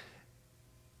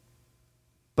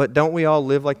 But don't we all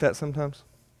live like that sometimes?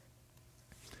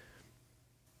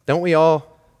 Don't we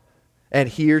all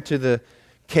adhere to the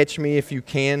catch me if you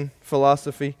can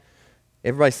philosophy?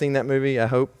 Everybody seen that movie, I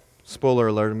hope? Spoiler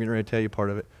alert, I'm getting ready to tell you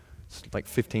part of it. It's like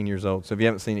 15 years old, so if you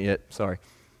haven't seen it yet, sorry.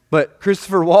 But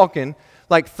Christopher Walken,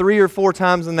 like 3 or 4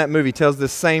 times in that movie, tells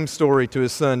this same story to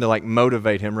his son to like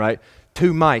motivate him, right?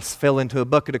 2 mice fell into a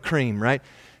bucket of cream, right?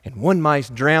 And one mouse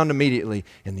drowned immediately,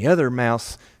 and the other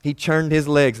mouse, he churned his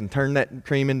legs and turned that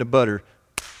cream into butter.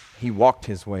 He walked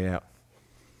his way out.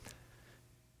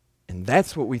 And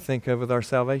that's what we think of with our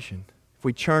salvation. If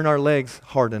we churn our legs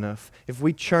hard enough, if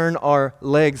we churn our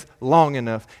legs long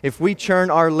enough, if we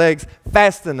churn our legs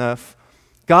fast enough,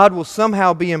 God will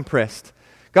somehow be impressed.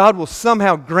 God will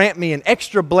somehow grant me an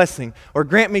extra blessing or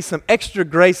grant me some extra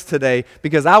grace today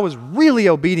because I was really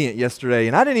obedient yesterday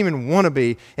and I didn't even want to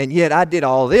be, and yet I did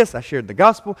all this. I shared the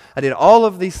gospel. I did all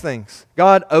of these things.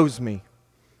 God owes me.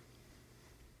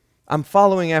 I'm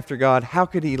following after God. How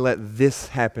could He let this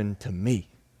happen to me?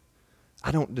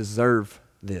 I don't deserve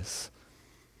this.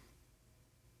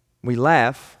 We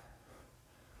laugh,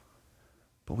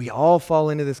 but we all fall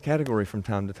into this category from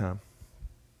time to time.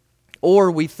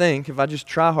 Or we think, if I just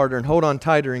try harder and hold on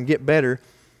tighter and get better,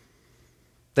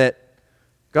 that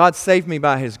God saved me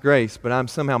by His grace, but I'm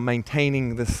somehow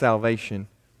maintaining this salvation.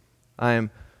 I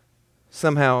am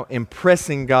somehow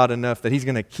impressing God enough that He's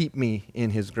going to keep me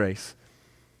in His grace.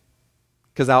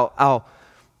 Because I'll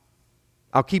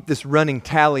keep this running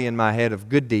tally in my head of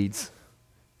good deeds,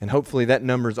 and hopefully that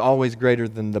number is always greater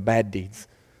than the bad deeds.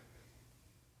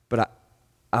 But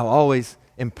I'll always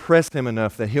impress Him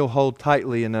enough that He'll hold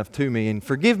tightly enough to me and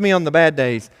forgive me on the bad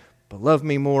days, but love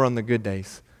me more on the good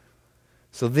days.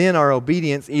 So then our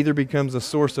obedience either becomes a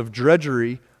source of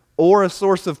drudgery or a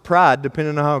source of pride,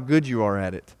 depending on how good you are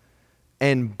at it.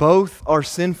 And both are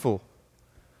sinful.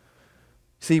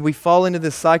 See, we fall into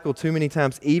this cycle too many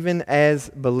times, even as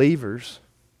believers.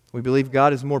 We believe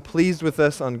God is more pleased with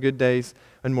us on good days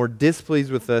and more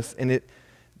displeased with us, and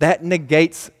that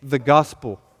negates the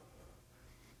gospel.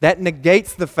 That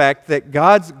negates the fact that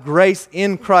God's grace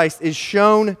in Christ is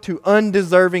shown to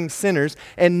undeserving sinners,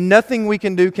 and nothing we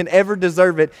can do can ever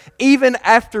deserve it, even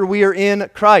after we are in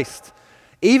Christ.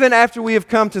 Even after we have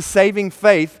come to saving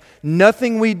faith,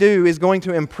 nothing we do is going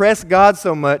to impress God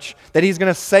so much that He's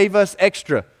going to save us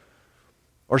extra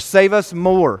or save us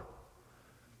more.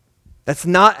 That's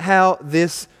not how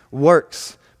this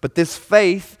works. But this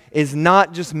faith is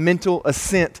not just mental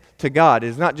assent to God.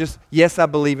 It's not just, yes, I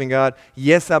believe in God.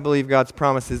 Yes, I believe God's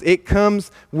promises. It comes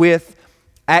with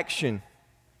action.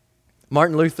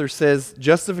 Martin Luther says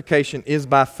justification is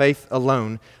by faith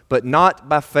alone, but not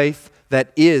by faith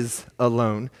that is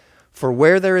alone. For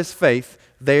where there is faith,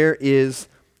 there is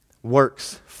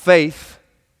works. Faith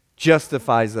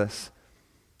justifies us.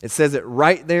 It says it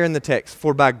right there in the text.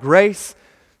 For by grace,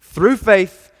 through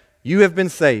faith, you have been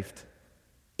saved.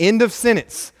 End of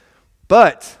sentence.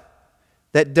 But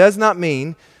that does not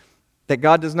mean that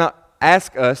God does not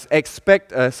ask us,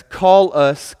 expect us, call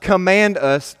us, command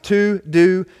us to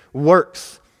do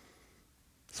works.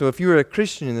 So if you're a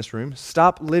Christian in this room,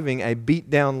 stop living a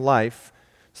beat-down life.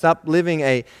 Stop living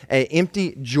a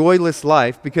empty, joyless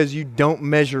life because you don't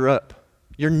measure up.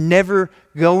 You're never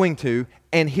going to.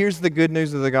 And here's the good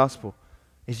news of the gospel,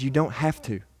 is you don't have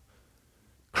to.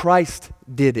 Christ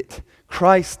did it.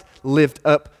 Christ lived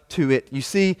up to it. You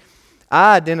see,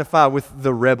 I identify with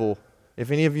the rebel.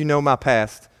 If any of you know my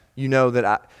past, you know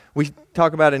that we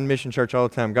talk about it in Mission Church all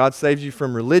the time. God saves you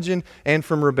from religion and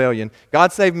from rebellion.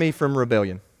 God saved me from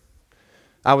rebellion.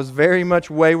 I was very much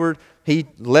wayward. He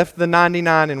left the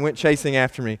 99 and went chasing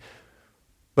after me.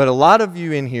 But a lot of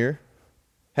you in here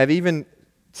have even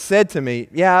said to me,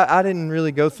 yeah, I didn't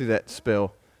really go through that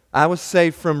spell. I was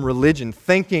saved from religion,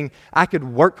 thinking I could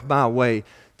work my way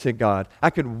to God.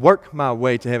 I could work my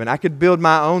way to heaven. I could build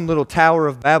my own little Tower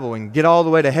of Babel and get all the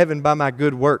way to heaven by my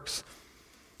good works.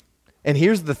 And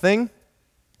here's the thing.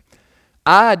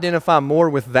 I identify more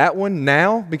with that one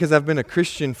now because I've been a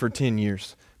Christian for 10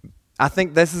 years. I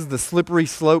think this is the slippery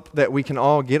slope that we can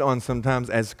all get on sometimes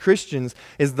as Christians,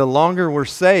 is the longer we're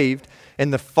saved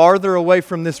and the farther away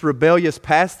from this rebellious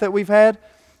past that we've had,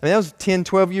 I mean, that was 10,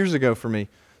 12 years ago for me.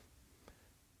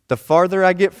 The farther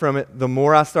I get from it, the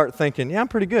more I start thinking, yeah, I'm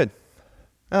pretty good.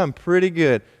 I'm pretty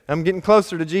good. I'm getting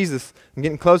closer to Jesus. I'm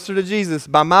getting closer to Jesus.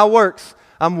 By my works,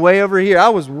 I'm way over here. I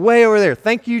was way over there.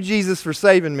 Thank you, Jesus, for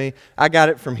saving me. I got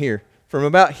it from here. From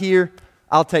about here,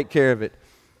 I'll take care of it.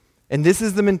 And this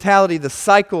is the mentality, the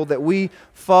cycle that we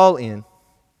fall in.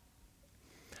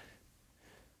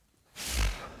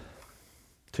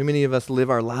 Too many of us live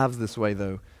our lives this way,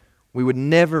 though. We would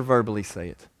never verbally say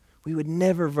it. We would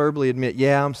never verbally admit,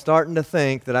 yeah, I'm starting to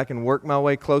think that I can work my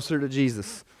way closer to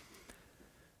Jesus.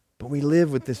 But we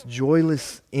live with this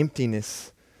joyless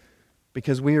emptiness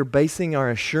because we are basing our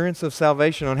assurance of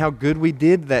salvation on how good we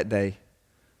did that day.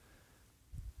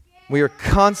 We are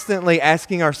constantly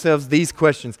asking ourselves these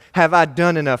questions. Have I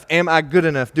done enough? Am I good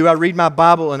enough? Do I read my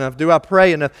Bible enough? Do I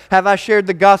pray enough? Have I shared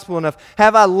the gospel enough?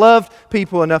 Have I loved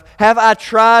people enough? Have I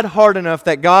tried hard enough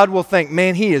that God will think,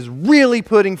 man, he is really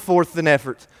putting forth an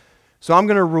effort. So I'm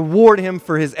going to reward him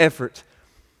for his effort.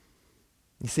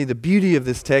 You see, the beauty of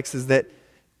this text is that,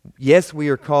 yes, we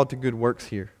are called to good works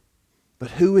here.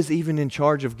 But who is even in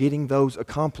charge of getting those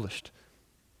accomplished?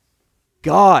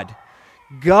 God.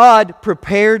 God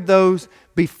prepared those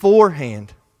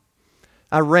beforehand.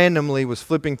 I randomly was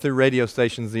flipping through radio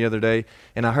stations the other day,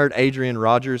 and I heard Adrian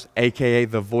Rogers, a.k.a.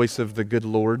 the voice of the good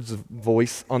Lord's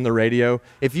voice on the radio.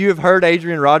 If you have heard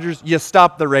Adrian Rogers, you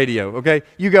stop the radio, okay?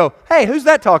 You go, hey, who's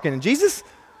that talking? Jesus?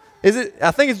 Is it?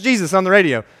 I think it's Jesus on the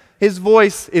radio. His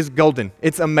voice is golden.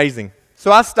 It's amazing.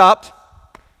 So I stopped.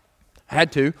 I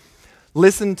had to.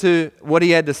 Listen to what he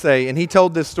had to say, and he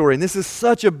told this story. And this is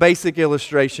such a basic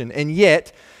illustration, and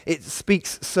yet it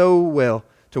speaks so well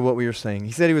to what we were saying.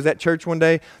 He said he was at church one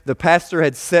day. The pastor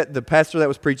that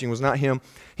was preaching was not him.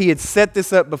 He had set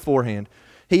this up beforehand.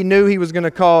 He knew he was going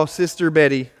to call Sister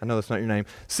Betty, I know that's not your name,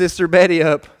 Sister Betty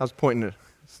up. I was pointing at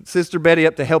Sister Betty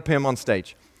up to help him on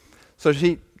stage. So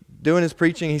she, doing his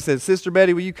preaching, he said, Sister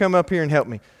Betty, will you come up here and help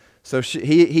me? So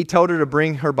he told her to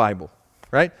bring her Bible,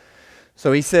 right?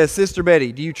 So he says, Sister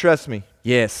Betty, do you trust me?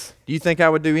 Yes. Do you think I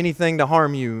would do anything to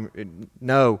harm you?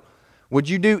 No. Would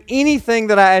you do anything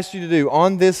that I asked you to do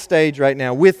on this stage right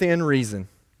now within reason?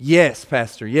 Yes,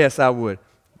 Pastor. Yes, I would.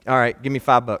 All right, give me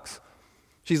 $5.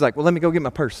 She's like, well, let me go get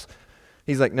my purse.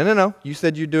 He's like, no. You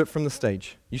said you'd do it from the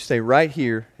stage. You stay right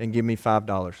here and give me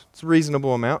 $5. It's a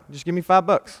reasonable amount. Just give me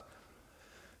 $5.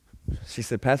 She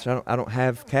said, Pastor, I don't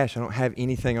have cash. I don't have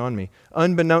anything on me.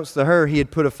 Unbeknownst to her, he had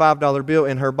put a $5 bill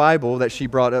in her Bible that she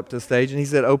brought up to the stage, and he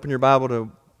said, open your Bible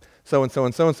to so-and-so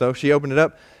and so-and-so. She opened it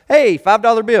up. Hey,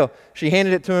 $5 bill. She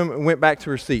handed it to him and went back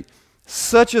to her seat.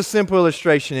 Such a simple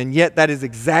illustration, and yet that is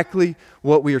exactly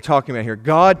what we are talking about here.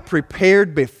 God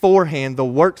prepared beforehand the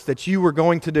works that you were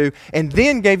going to do, and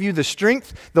then gave you the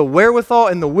strength, the wherewithal,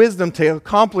 and the wisdom to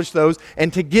accomplish those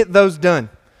and to get those done.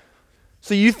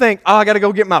 So you think, I got to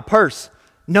go get my purse.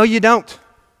 No, you don't.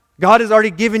 God has already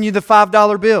given you the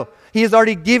 $5 bill. He has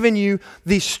already given you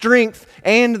the strength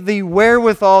and the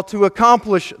wherewithal to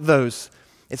accomplish those.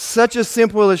 It's such a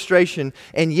simple illustration,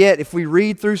 and yet if we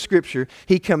read through Scripture,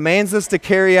 He commands us to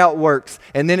carry out works,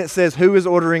 and then it says, who is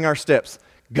ordering our steps?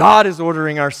 God is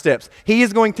ordering our steps. He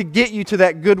is going to get you to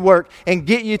that good work and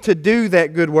get you to do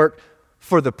that good work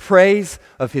for the praise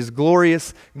of His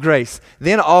glorious grace.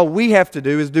 Then all we have to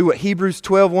do is do what Hebrews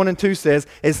 12, 1 and 2 says,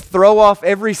 is throw off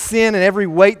every sin and every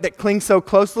weight that clings so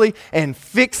closely and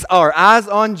fix our eyes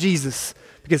on Jesus,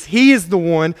 because He is the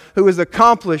one who has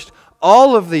accomplished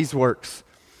all of these works.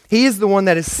 He is the one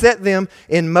that has set them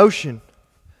in motion.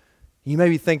 You may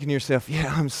be thinking to yourself,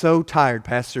 yeah, I'm so tired,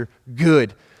 Pastor.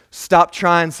 Good. Stop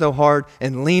trying so hard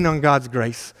and lean on God's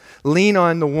grace. Lean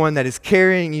on the one that is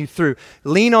carrying you through.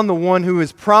 Lean on the one who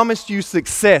has promised you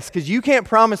success, because you can't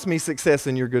promise me success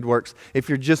in your good works if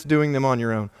you're just doing them on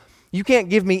your own. You can't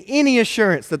give me any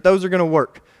assurance that those are going to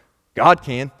work. God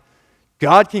can.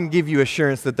 God can give you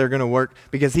assurance that they're going to work,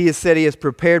 because He has said He has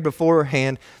prepared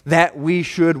beforehand that we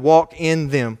should walk in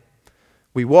them.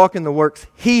 We walk in the works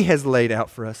He has laid out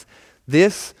for us.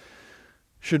 This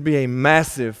should be a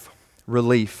massive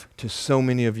relief to so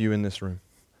many of you in this room.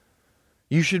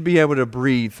 You should be able to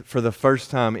breathe for the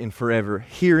first time in forever,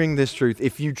 hearing this truth,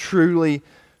 if you truly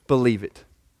believe it.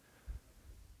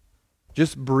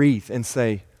 Just breathe and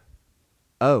say,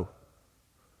 oh,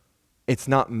 it's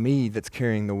not me that's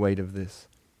carrying the weight of this.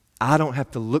 I don't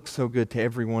have to look so good to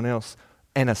everyone else,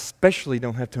 and especially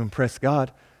don't have to impress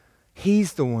God.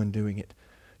 He's the one doing it.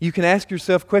 You can ask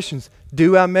yourself questions.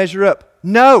 Do I measure up?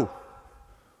 No.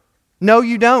 No,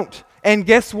 you don't. And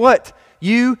guess what?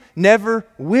 You never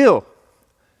will.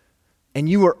 And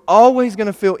you are always going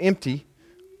to feel empty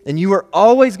And you are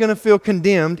always going to feel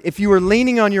condemned if you are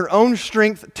leaning on your own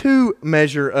strength to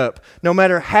measure up. No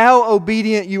matter how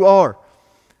obedient you are,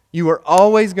 you are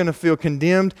always going to feel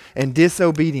condemned and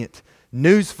disobedient.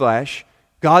 Newsflash,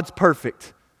 God's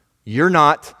perfect. You're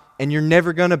not, and you're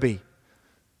never going to be.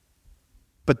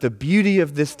 But the beauty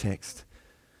of this text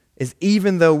is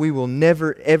even though we will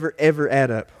never, ever, ever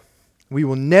add up, we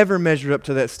will never measure up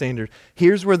to that standard.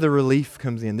 Here's where the relief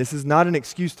comes in. This is not an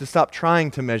excuse to stop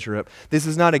trying to measure up. This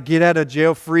is not a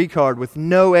get-out-of-jail-free card with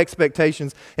no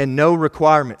expectations and no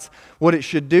requirements. What it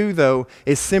should do, though,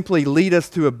 is simply lead us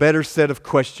to a better set of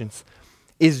questions.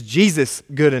 Is Jesus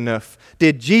good enough?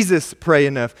 Did Jesus pray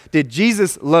enough? Did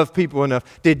Jesus love people enough?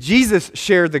 Did Jesus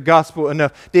share the gospel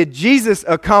enough? Did Jesus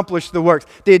accomplish the works?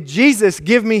 Did Jesus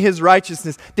give me his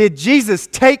righteousness? Did Jesus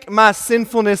take my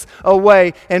sinfulness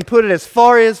away and put it as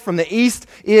far as from the east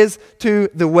is to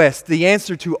the west? The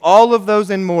answer to all of those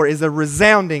and more is a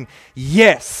resounding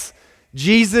yes.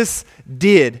 Jesus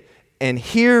did. And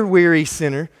here, weary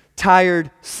sinner, tired,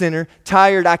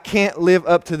 I can't live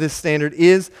up to this standard,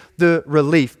 is the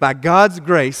relief. By God's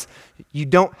grace, you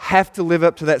don't have to live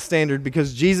up to that standard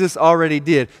because Jesus already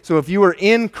did. So if you are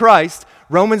in Christ,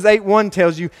 Romans 8:1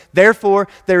 tells you, therefore,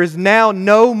 there is now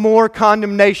no more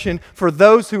condemnation for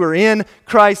those who are in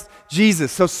Christ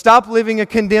Jesus. So stop living a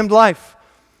condemned life.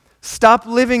 Stop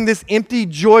living this empty,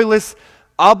 joyless,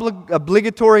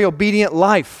 obligatory, obedient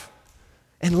life.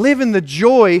 And live in the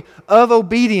joy of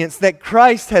obedience that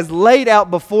Christ has laid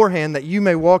out beforehand that you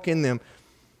may walk in them.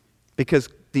 Because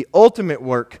the ultimate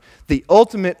work, the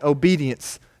ultimate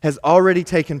obedience has already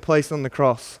taken place on the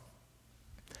cross.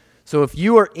 So if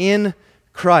you are in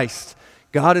Christ,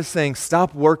 God is saying,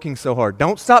 stop working so hard.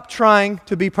 Don't stop trying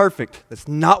to be perfect. That's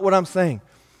not what I'm saying.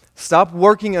 Stop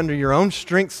working under your own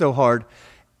strength so hard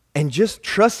and just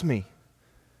trust me.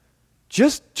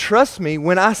 Just trust me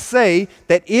when I say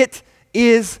that it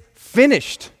is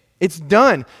finished. It's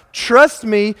done. Trust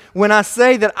me when I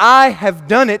say that I have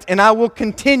done it and I will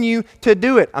continue to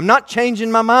do it. I'm not changing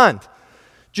my mind.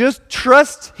 Just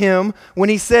trust him when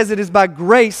he says it is by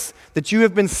grace that you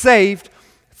have been saved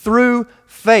through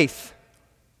faith.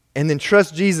 And then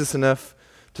trust Jesus enough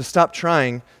to stop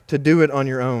trying to do it on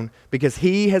your own because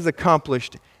he has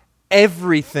accomplished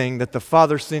everything that the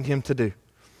Father sent him to do.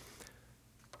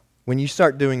 When you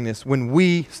start doing this, when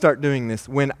we start doing this,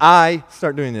 when I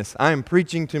start doing this, I am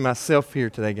preaching to myself here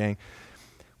today, gang.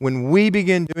 When we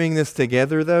begin doing this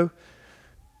together, though,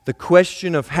 the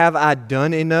question of have I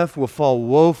done enough will fall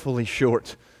woefully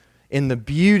short in the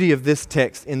beauty of this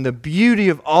text, in the beauty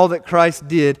of all that Christ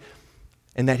did,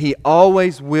 and that he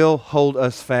always will hold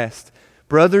us fast.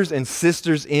 Brothers and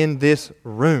sisters in this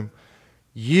room,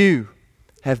 you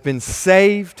have been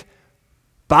saved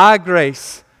by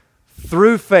grace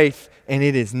through faith, and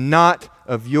it is not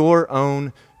of your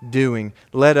own doing.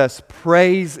 Let us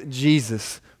praise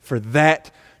Jesus for that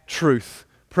truth.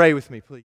 Pray with me, please.